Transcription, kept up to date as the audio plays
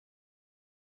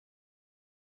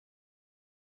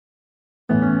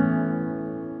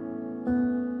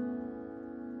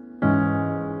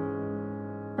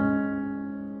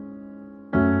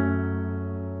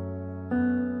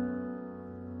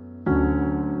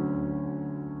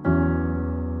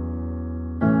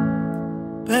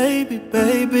baby,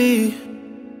 baby,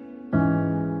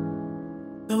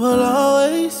 there will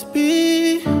always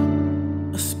be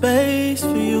a space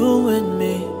for you and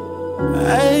me,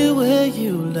 right where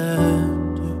you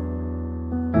left it.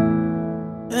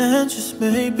 And just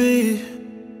maybe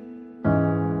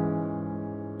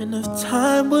enough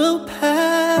time will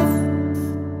pass,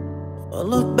 I'll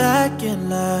look back and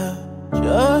laugh.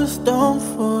 Just don't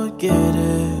forget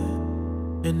it.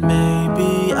 And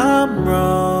maybe I'm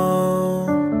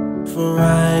wrong for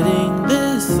writing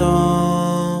this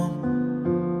song,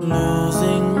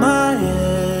 losing my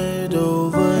head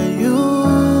over you.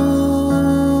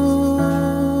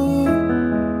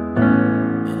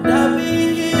 And I'll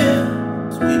be here,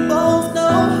 'cause we both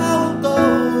know how it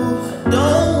goes. I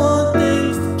don't want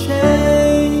things to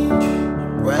change, I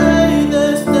pray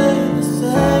they stay the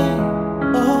same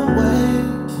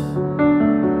always.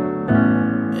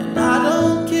 And I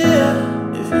don't care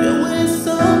if you're with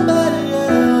somebody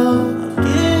else, I'll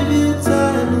give you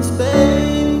time and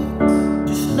space.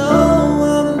 Just know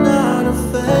I'm not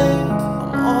afraid.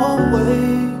 I'm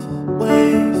always,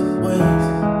 ways, ways.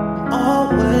 I'm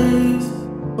always,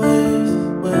 ways,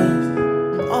 ways.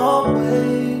 I'm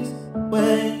always,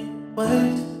 ways,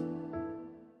 ways.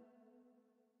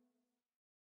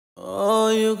 Oh,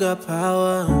 you got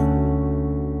power,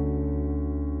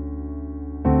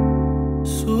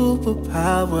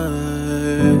 superpowers.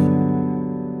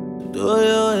 Do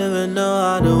you even know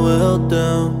how to wield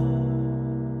them?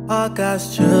 I got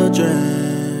children,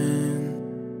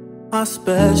 I'm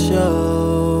special,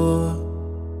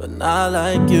 but not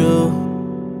like you.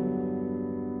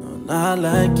 No, not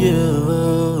like you.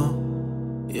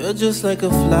 You're just like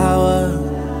a flower,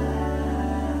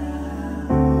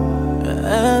 you're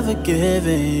ever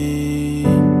giving,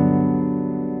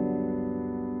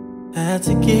 had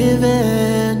to give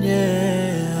in,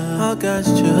 yeah. I got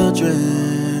children,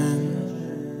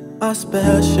 I'm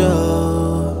special,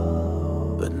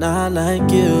 but not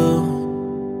like you.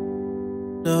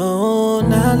 No,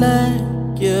 not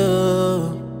like you.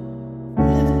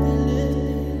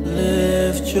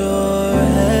 Lift your